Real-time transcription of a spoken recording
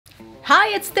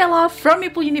Hi, it's Stella from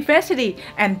Meeple University,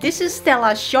 and this is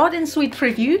Stella's short and sweet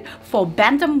review for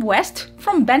Bantam West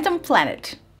from Bantam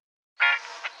Planet.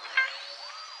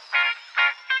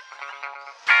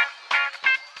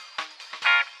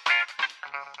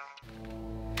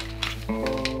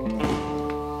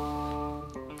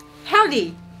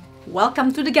 Howdy!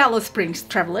 Welcome to the Gallows Springs,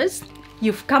 travelers.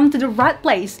 You've come to the right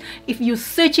place if you're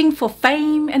searching for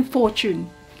fame and fortune.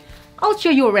 I'll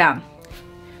show you around.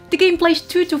 The game plays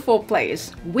 2 to 4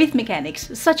 players with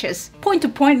mechanics such as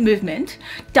point-to-point movement,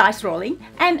 dice rolling,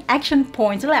 and action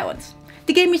point allowance.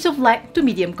 The game is of light to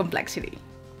medium complexity.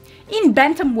 In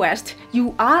Bantam West,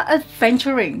 you are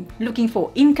adventuring, looking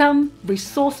for income,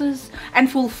 resources,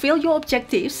 and fulfill your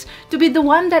objectives to be the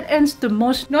one that earns the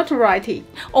most notoriety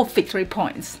or victory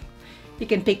points. You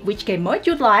can pick which game mode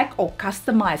you'd like or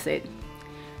customize it.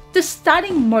 The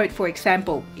starting mode, for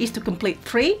example, is to complete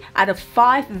 3 out of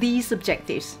 5 these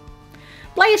objectives.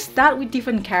 Players start with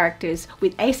different characters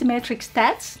with asymmetric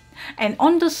stats, and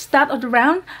on the start of the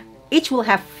round, each will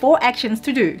have 4 actions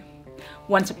to do.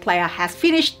 Once a player has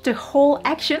finished the whole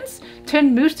actions,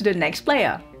 turn moves to the next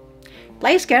player.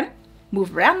 Players can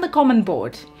move around the common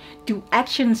board, do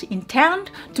actions in town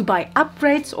to buy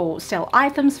upgrades or sell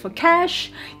items for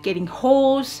cash, getting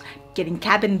horse, getting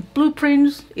cabin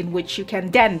blueprints in which you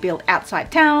can then build outside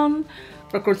town,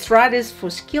 recruit riders for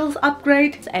skills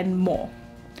upgrades, and more.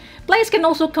 Players can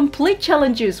also complete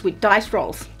challenges with dice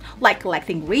rolls, like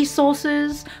collecting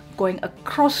resources, going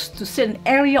across to certain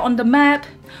area on the map,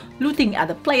 looting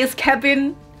other players'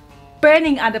 cabin,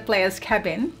 burning other players'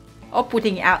 cabin, or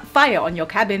putting out fire on your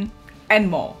cabin, and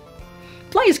more.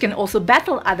 Players can also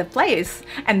battle other players,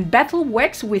 and battle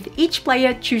works with each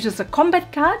player chooses a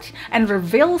combat card and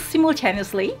reveals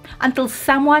simultaneously until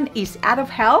someone is out of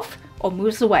health or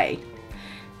moves away.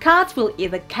 Cards will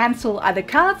either cancel other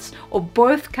cards or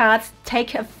both cards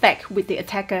take effect with the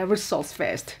attacker resolves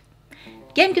first.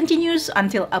 Game continues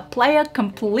until a player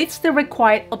completes the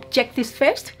required objectives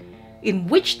first, in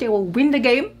which they will win the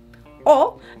game,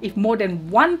 or if more than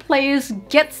one player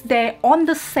gets there on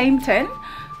the same turn,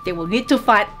 they will need to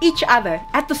fight each other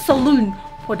at the saloon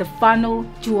for the final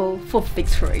duel for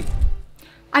victory.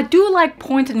 I do like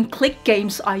point-and-click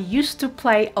games. I used to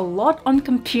play a lot on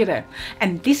computer,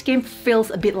 and this game feels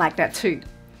a bit like that too.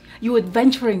 You're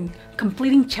adventuring,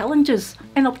 completing challenges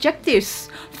and objectives,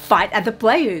 fight other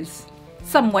players.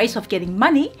 Some ways of getting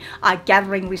money are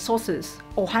gathering resources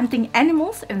or hunting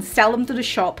animals and sell them to the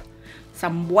shop.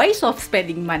 Some ways of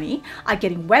spending money are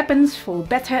getting weapons for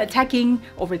better attacking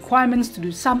or requirements to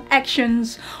do some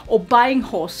actions or buying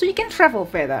horse so you can travel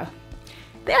further.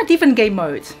 There are different game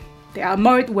modes. There are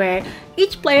modes where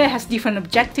each player has different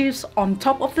objectives on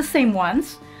top of the same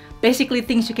ones, basically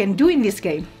things you can do in this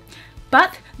game,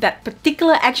 but that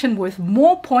particular action worth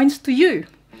more points to you.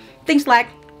 Things like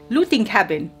looting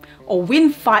cabin or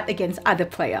win fight against other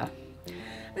player.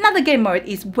 Another game mode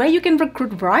is where you can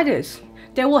recruit riders.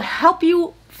 They will help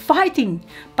you fighting,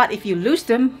 but if you lose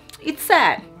them, it's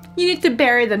sad. You need to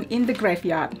bury them in the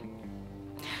graveyard.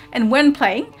 And when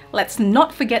playing, let's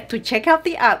not forget to check out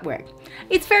the artwork.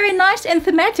 It's very nice and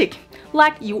thematic,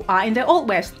 like you are in the Old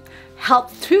West.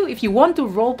 Helps too if you want to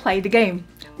roleplay the game,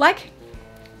 like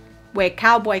wear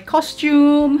cowboy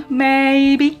costume,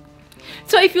 maybe.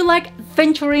 So if you like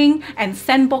adventuring and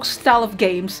sandbox style of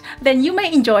games, then you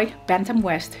may enjoy Bantam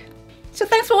West. So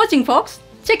thanks for watching, folks.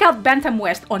 Check out Bantam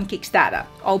West on Kickstarter.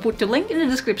 I'll put the link in the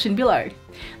description below.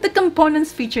 The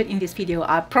components featured in this video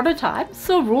are prototypes,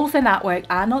 so rules and artwork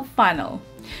are not final.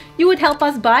 You would help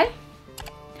us by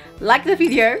like the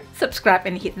video, subscribe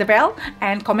and hit the bell,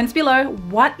 and comments below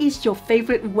what is your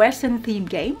favorite Western themed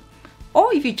game,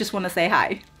 or if you just want to say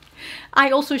hi. I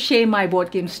also share my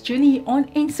board games journey on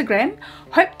Instagram.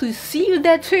 Hope to see you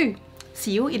there too.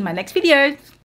 See you in my next video.